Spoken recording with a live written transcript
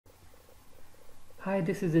Hi,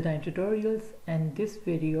 this is Design Tutorials, and this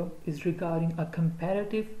video is regarding a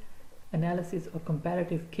comparative analysis or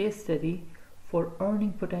comparative case study for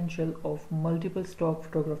earning potential of multiple stock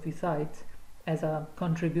photography sites as a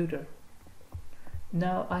contributor.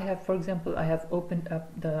 Now I have, for example, I have opened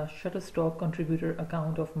up the Shutterstock Contributor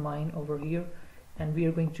account of mine over here, and we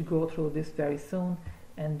are going to go through this very soon.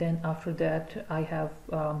 And then after that I have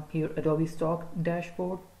here Adobe stock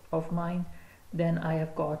dashboard of mine. Then I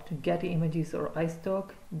have got Getty images or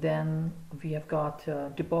iStock. Then we have got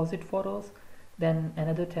DepositPhotos. Then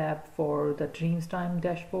another tab for the Dreamstime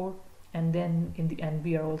dashboard. And then in the end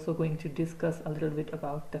we are also going to discuss a little bit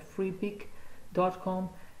about the Freepik.com.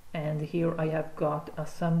 And here I have got a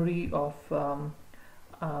summary of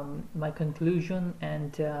my conclusion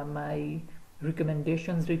and my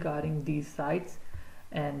recommendations regarding these sites.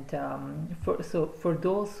 And for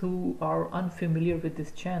those who are unfamiliar with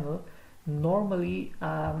this channel, normally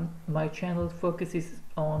my channel focuses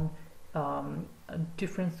on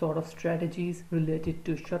different sort of strategies related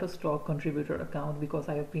to Shutterstock Contributor account, because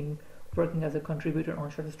I have been working as a contributor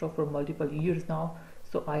on Shutterstock for multiple years now.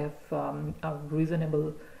 So I have a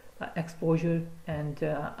reasonable exposure, and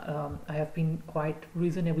I have been quite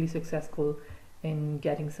reasonably successful in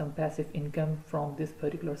getting some passive income from this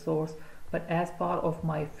particular source. But as part of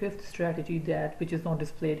my fifth strategy, which is not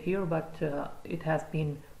displayed here, but it has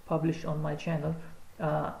been published on my channel,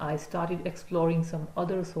 I started exploring some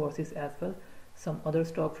other sources as well, some other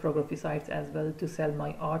stock photography sites as well, to sell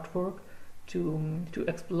my artwork, to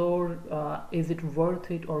explore is it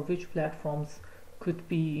worth it, or which platforms could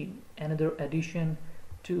be another addition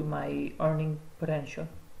to my earning potential.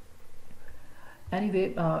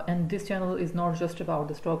 Anyway, and this channel is not just about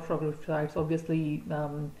the stock photography sites. Obviously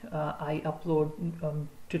I upload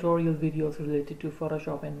tutorial videos related to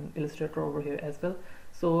Photoshop and Illustrator over here as well.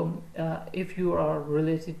 So if you are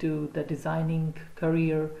related to the designing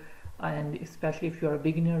career, and especially if you are a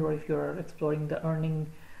beginner, or if you are exploring the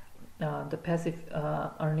earning the passive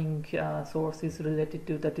earning sources related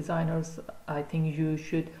to the designers, I think you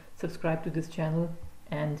should subscribe to this channel.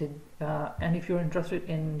 And if you're interested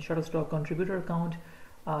in Shutterstock Contributor account,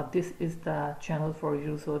 this is the channel for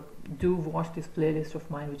you. So do watch this playlist of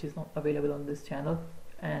mine, which is not available on this channel,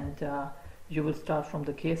 and you will start from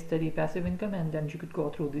the case study passive income, and then you could go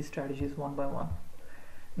through these strategies one by one.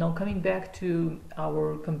 Now coming back to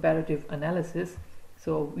our comparative analysis,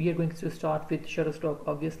 so we are going to start with Shutterstock,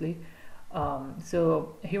 obviously.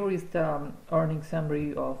 So here is the earning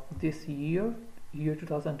summary of this year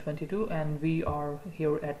 2022, and we are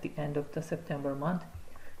here at the end of the September month.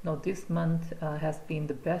 Now this month has been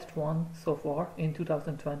the best one so far in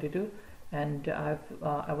 2022, and I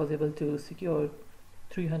was able to secure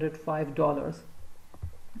 $305.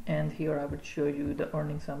 And here I would show you the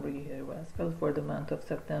earning summary here as well for the month of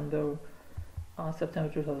September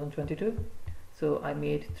 2022. So I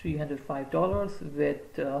made $305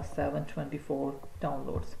 with 724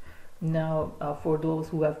 downloads. Now for those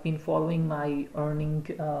who have been following my earning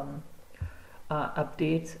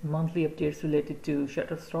updates, monthly updates related to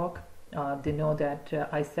Shutterstock, they know that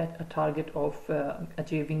I set a target of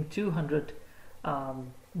achieving $200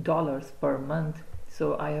 per month.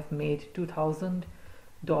 So I have made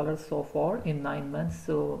 $2,000 so far in 9 months.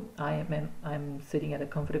 So I'm sitting at a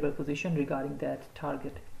comfortable position regarding that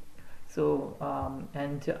target. So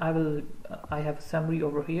and I have a summary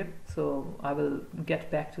over here, so I will get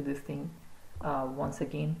back to this thing once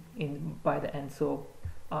again by the end. So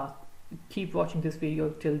keep watching this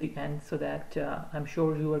video till the end, so that I'm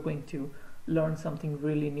sure you are going to learn something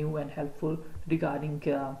really new and helpful regarding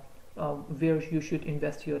where you should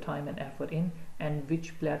invest your time and effort in, and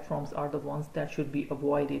which platforms are the ones that should be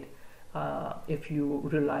avoided if you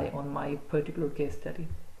rely on my particular case study.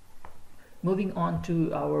 Moving on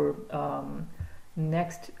to our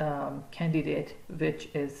next candidate, which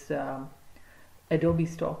is Adobe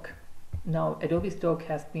stock. Now Adobe stock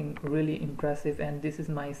has been really impressive, and this is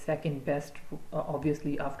my second best,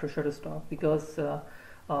 obviously after Shutterstock, because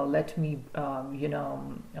let me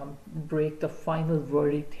break the final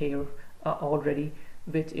verdict here already,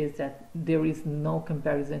 which is that there is no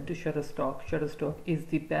comparison to Shutterstock. Shutterstock is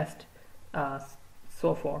the best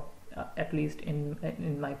so far. At least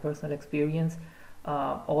in my personal experience,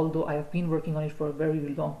 although I have been working on it for a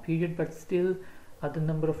very long period, but still the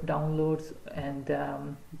number of downloads and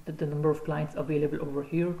the number of clients available over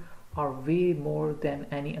here are way more than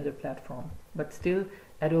any other platform. But still,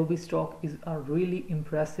 Adobe stock is a really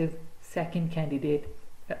impressive second candidate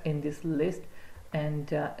in this list,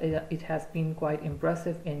 and it has been quite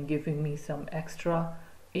impressive in giving me some extra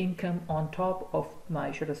income on top of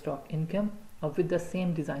my Shutterstock income. With the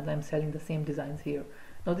same designs, I'm selling the same designs here,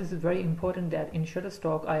 Now this is very important that in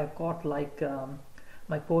Shutterstock I have got like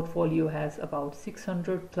my portfolio has about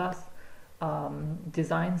 600 plus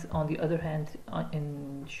designs. On the other hand,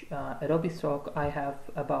 in Adobe Stock I have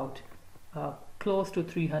about close to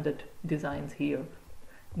 300 designs here.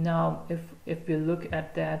 Now if we look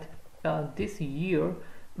at that, this year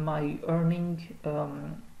my earning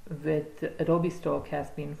with Adobe Stock has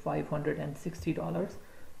been $560,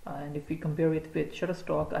 and if we compare it with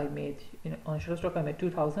Shutterstock, I made, on Shutterstock I made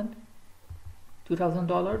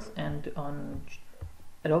 $2,000, and on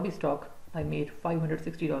Adobe Stock I made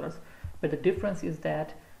 $560. But the difference is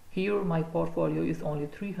that here my portfolio is only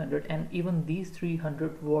 300, and even these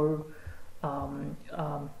 300 were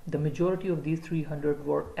the majority of these 300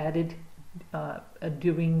 were added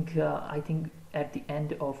during I think at the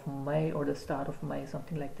end of May or the start of May,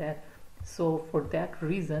 something like that. So for that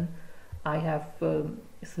reason I have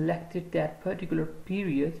selected that particular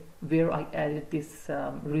period where I added this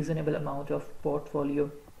reasonable amount of portfolio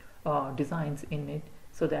designs in it,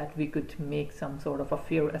 so that we could make some sort of a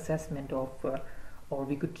fair assessment of or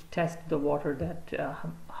we could test the water that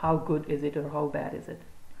how good is it or how bad is it.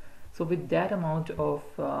 So with that amount of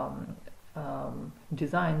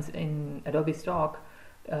designs in Adobe Stock,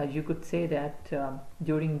 you could say that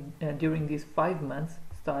during these 5 months,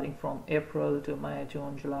 starting from April to May,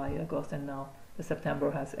 June, July, August, and now the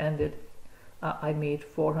September has ended, I made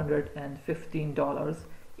 $415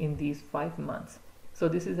 in these 5 months. So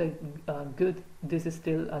this is this is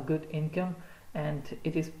still a good income, and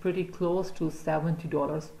it is pretty close to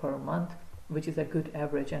 $70 per month, which is a good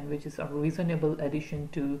average and which is a reasonable addition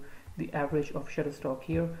to the average of Shutterstock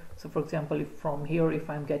here. So for example, if from here, if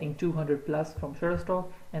I'm getting 200 plus from Shutterstock,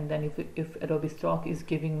 and then if Adobe Stock is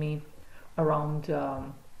giving me around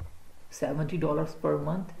 $70 per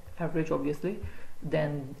month average, obviously,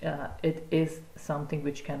 then it is something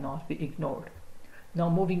which cannot be ignored. Now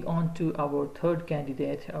moving on to our third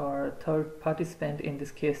candidate or third participant in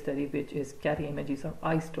this case study, which is Getty Images or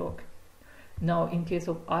iStock. Now in case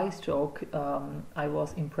of iStock, I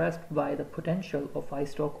was impressed by the potential of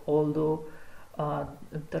iStock, although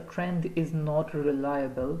the trend is not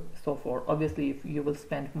reliable so far. Obviously, if you will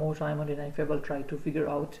spend more time on it and if I will try to figure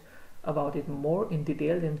out about it more in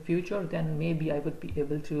detail in the future, then maybe I would be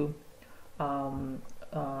able to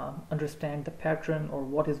understand the pattern or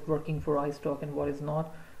what is working for iStock and what is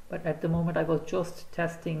not. But at the moment I was just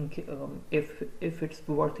testing if it's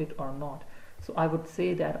worth it or not. So I would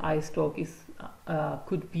say that iStock is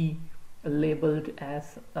could be labeled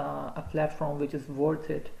as a platform which is worth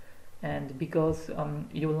it, and because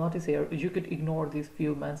you will notice here you could ignore these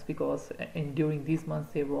few months, because during these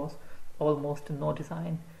months there was almost no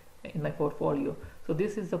design in my portfolio. So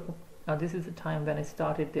this is the time when I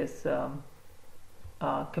started this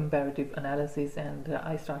comparative analysis, and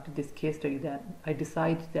I started this case study, that I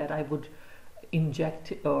decided that I would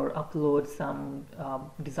inject or upload some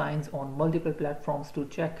designs on multiple platforms to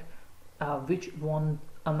check which one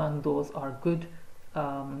among those are good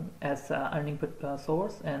as earning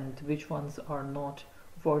source and which ones are not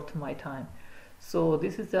worth my time. So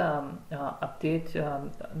this is the update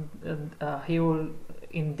here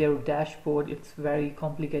in their dashboard. It's very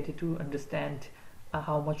complicated to understand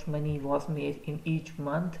how much money was made in each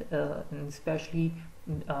month, and especially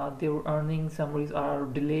their earning summaries are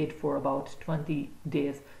delayed for about 20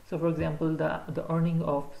 days. So for example, the earning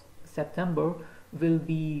of September will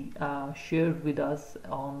be shared with us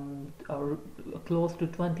on close to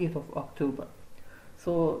 20th of October.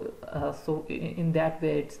 So so in that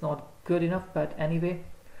way it's not good enough, but anyway,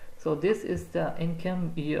 so this is the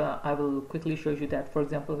income. I will quickly show you that. For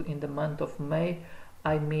example, in the month of May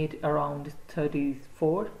I made around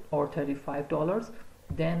 $34 or $35.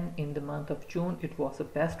 Then in the month of June it was the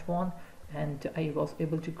best one, and I was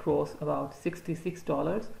able to cross about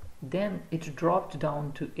 $66. Then it dropped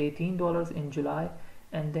down to $18 in July,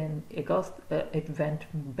 and then August it went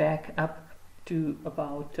back up to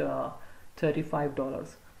about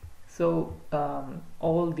 $35. So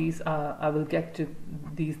all these I will get to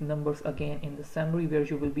these numbers again in the summary, where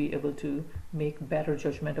you will be able to make better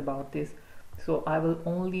judgment about this. So I will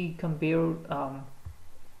only compare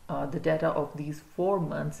the data of these 4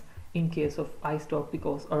 months in case of iStock,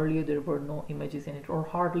 because earlier there were no images in it, or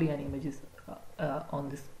hardly any images on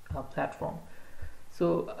this platform.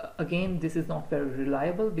 So again, this is not very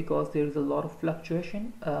reliable because there is a lot of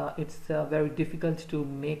fluctuation. It's very difficult to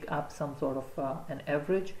make up some sort of an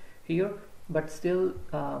average here, but still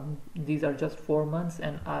these are just 4 months,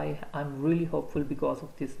 and I'm really hopeful because of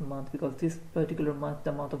this month, because this particular month,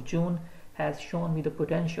 the month of June, has shown me the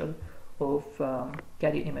potential of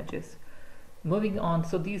Getty Images. Moving on,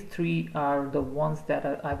 so these 3 are the ones that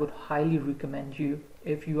I would highly recommend you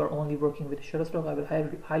if you are only working with Shutterstock, I will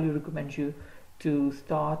highly recommend you to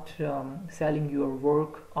start selling your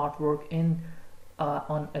artwork in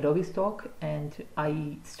on Adobe Stock and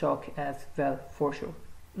iStock as well, for sure.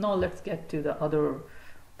 Now let's get to the other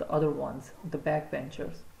ones, the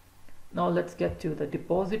backbenchers. Now let's get to the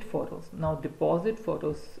DepositPhotos. Now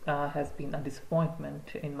DepositPhotos has been a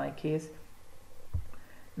disappointment in my case.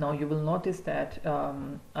 Now you will notice that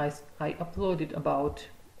I uploaded about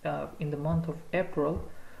in the month of April.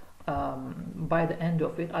 By the end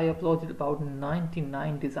of it, I uploaded about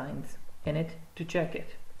 99 designs in it to check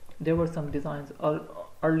it. There were some designs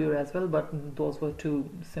earlier as well, but those were too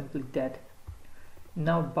simply dead.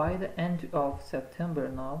 Now by the end of September,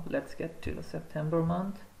 now let's get to the September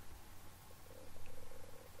month.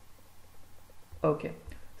 Okay,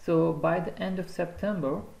 so by the end of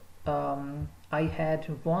September, I had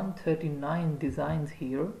 139 designs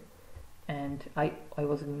here, and I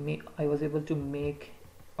was able to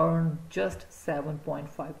earn just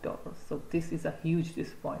 $7.5. So this is a huge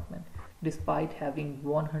disappointment. Despite having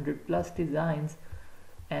 100 plus designs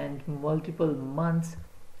and multiple months,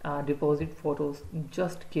 DepositPhotos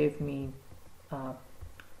just gave me a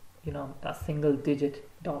single digit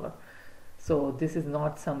dollar. So this is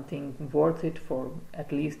not something worth it, for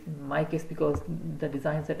at least in my case, because the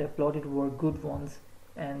designs that I uploaded were good ones,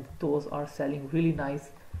 and those are selling really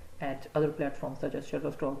nice at other platforms such as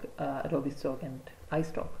Shutterstock, Adobe Stock and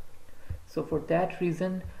iStock. So for that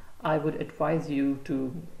reason, I would advise you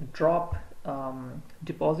to drop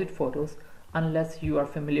DepositPhotos unless you are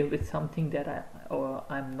familiar with something that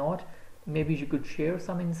I'm not. Maybe you could share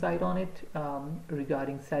some insight on it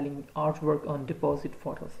regarding selling artwork on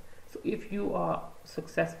DepositPhotos. So if you are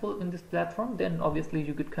successful in this platform, then obviously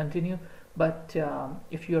you could continue, but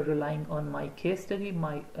if you are relying on my case study,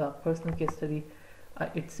 my personal case study,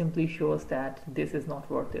 it simply shows that this is not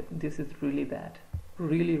worth it. This is really bad,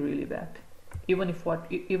 really bad. Even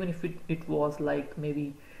if it was like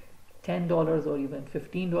maybe $10 or even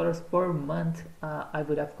 $15 per month, I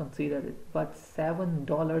would have considered it, but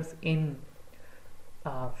 $7 in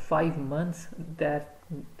 5 months,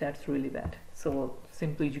 that's really bad. So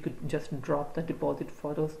simply you could just drop the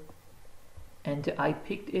DepositPhotos. And I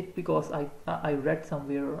picked it because I read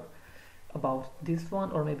somewhere about this one,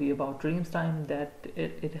 or maybe about Dreamstime, that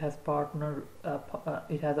it has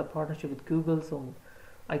a partnership with Google. So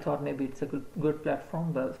I thought maybe it's a good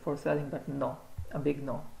platform for selling, but no, a big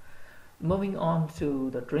no. Moving on to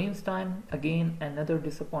the Dreamstime, again another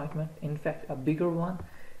disappointment, in fact a bigger one.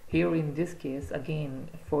 Here in this case, again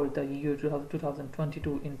for the year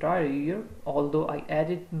 2022 entire year, although I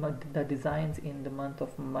added the designs in the month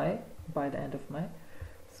of May, by the end of May,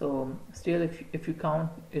 so still if you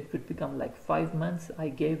count, it would become like 5 months. I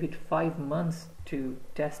gave it 5 months to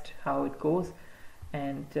test how it goes,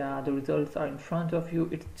 and the results are in front of you.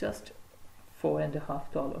 It's just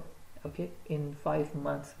 $4.50, okay, in 5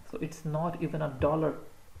 months. So it's not even $1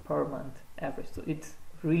 per month average, so it's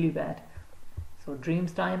really bad. So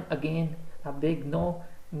Dreamstime, again a big no.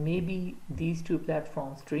 Maybe these two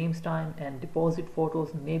platforms, Dreamstime and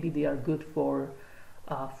DepositPhotos, maybe they are good for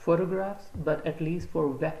photographs, but at least for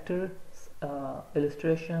vector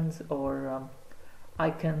illustrations or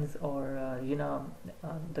icons or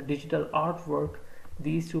the digital artwork,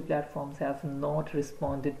 these two platforms have not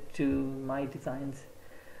responded to my designs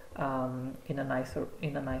in a nice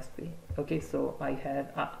way. Okay, so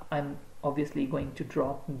I'm obviously going to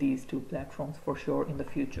drop these two platforms for sure in the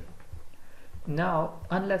future. Now,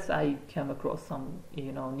 unless I come across some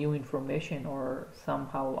new information, or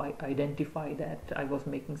somehow I identify that I was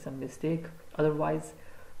making some mistake, otherwise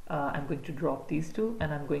I'm going to drop these two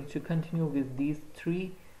and I'm going to continue with these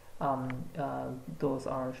three. Those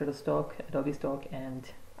are Shutterstock, Adobe Stock and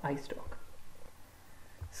iStock.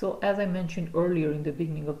 So as I mentioned earlier in the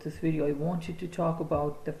beginning of this video, I wanted to talk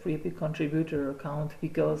about the Freepik contributor account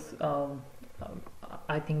because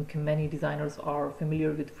I think many designers are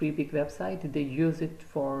familiar with Freepik website. They use it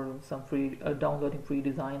for some free downloading free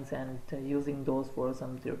designs and using those for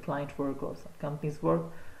some of their client work or some company's work.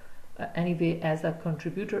 Anyway, as a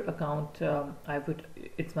contributor account,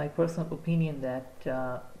 it's my personal opinion that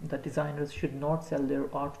the designers should not sell their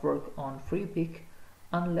artwork on Freepik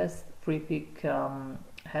unless Freepik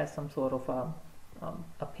has some sort of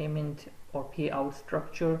a payment or payout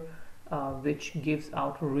structure which gives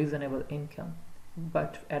out reasonable income.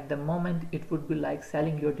 But at the moment it would be like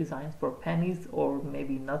selling your designs for pennies or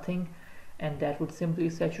maybe nothing, and that would simply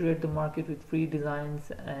saturate the market with free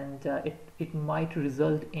designs, and it might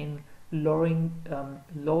result in lowering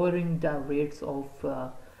the rates of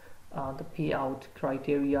the payout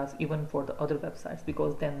criteria even for the other websites,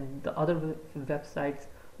 because then the other websites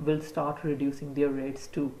will start reducing their rates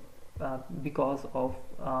too, because of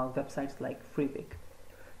websites like Freepik.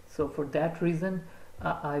 So for that reason,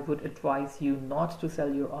 I would advise you not to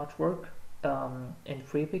sell your artwork in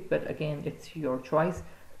Freepik, but again, it's your choice,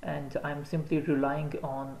 and I'm simply relying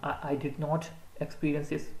on, I did not experience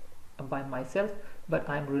this by myself, but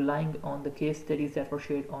I'm relying on the case studies that were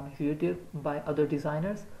shared on YouTube by other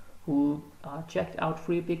designers who checked out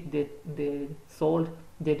Freepik. They sold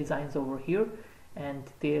their designs over here, and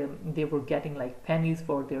they were getting like pennies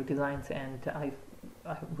for their designs, and I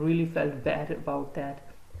really felt bad about that.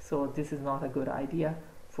 So this is not a good idea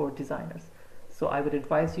for designers. So I would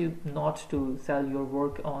advise you not to sell your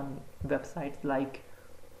work on websites like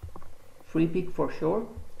Freepik for sure.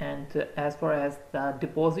 And as far as the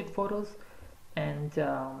DepositPhotos and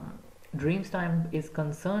Dreamstime is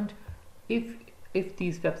concerned, if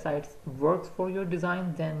these websites works for your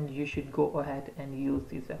design, then you should go ahead and use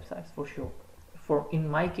these websites for sure. In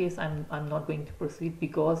my case, I'm not going to proceed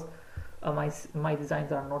because my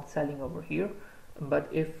designs are not selling over here. But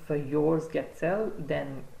if yours get sell,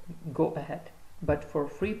 then go ahead. But for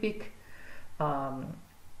Freepik,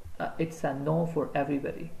 it's a no for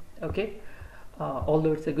everybody. Okay.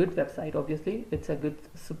 Although it's a good website, obviously it's a good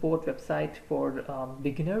support website for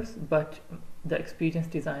beginners, but the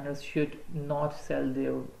experienced designers should not sell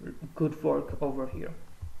their good work over here.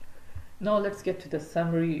 Now let's get to the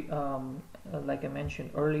summary. Like I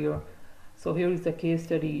mentioned earlier, so here is the case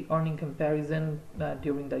study earning comparison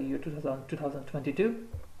during the year 2022.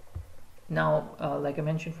 Now like I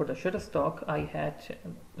mentioned, for the Shutterstock, I had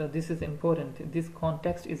this is important, this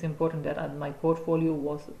context is important, that my portfolio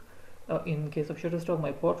was in case of Shutterstock,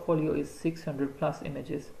 my portfolio is 600 plus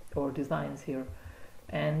images or designs here,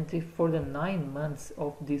 and if for the 9 months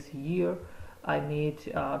of this year I made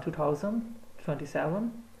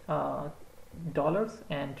 $2,027 dollars,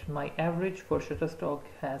 and my average for Shutterstock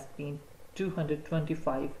has been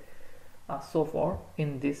 225 so far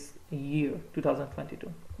in this year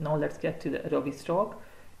 2022. Now let's get to the Adobe Stock.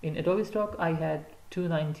 In Adobe Stock, I had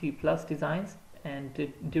 290 plus designs,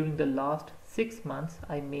 and during the last 6 months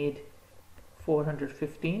I made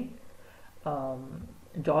 $415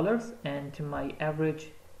 dollars, and my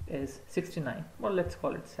average is 69, or let's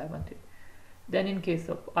call it 70. Then in case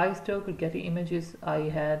of iStock or Getty images, I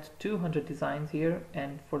had 200 designs here,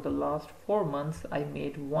 and for the last 4 months I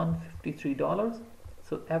made $153,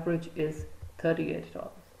 so average is $38,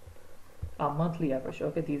 a monthly average.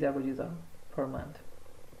 Okay, these averages are per month.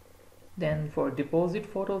 Then for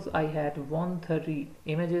DepositPhotos, I had 130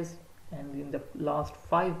 images, and in the last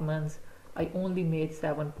 5 months I only made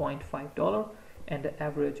 $7.5, and the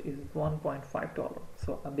average is $1.5,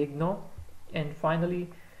 so a big no. And finally,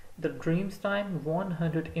 the Dreamstime,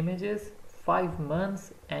 100 images, 5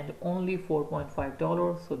 months, and only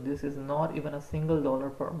 $4.5, so this is not even a single dollar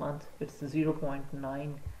per month, it's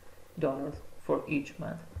 $0.9 for each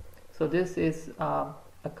month. So this is a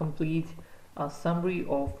complete summary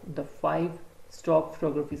of the 5 stock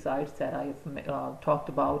photography sites that I have talked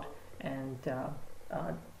about, and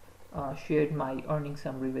shared my earning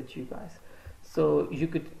summary with you guys. So you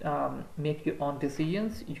could make your own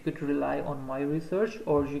decisions. You could rely on my research,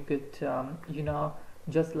 or you could you know,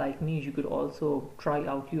 just like me, you could also try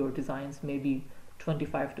out your designs, maybe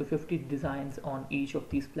 25 to 50 designs on each of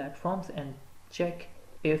these platforms, and check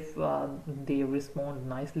if they respond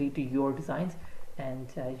nicely to your designs,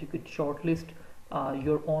 and you could shortlist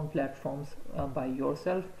your own platforms by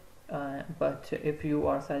yourself. But if you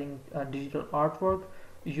are selling digital artwork,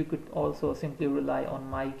 you could also simply rely on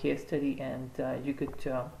my case study, and you could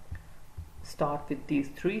start with these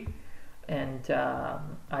 3, and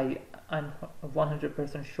I'm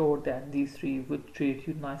 100% sure that these 3 would treat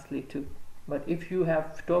you nicely too. But if you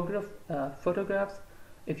have photographs,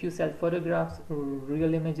 if you sell photographs or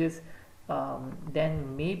real images,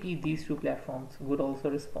 then maybe these 2 platforms would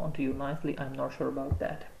also respond to you nicely. I'm not sure about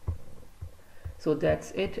that. So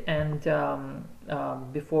that's it. And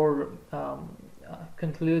before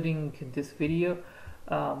concluding this video,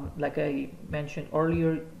 like I mentioned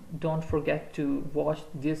earlier, don't forget to watch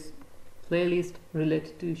this playlist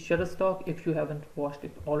related to Shutterstock if you haven't watched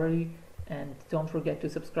it already, and don't forget to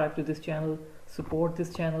subscribe to this channel. Support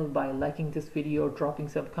this channel by liking this video, dropping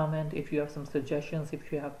some comment. If you have some suggestions,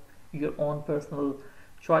 if you have your own personal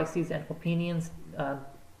choices and opinions,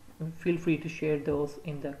 feel free to share those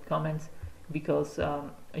in the comments, because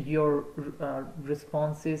your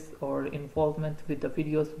responses or involvement with the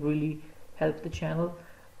videos really help the channel,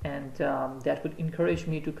 and that would encourage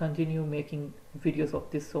me to continue making videos of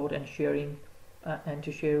this sort and sharing and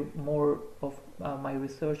to share more of my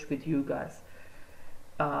research with you guys.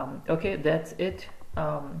 Okay, that's it.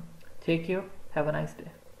 Take care. Have a nice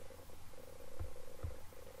day.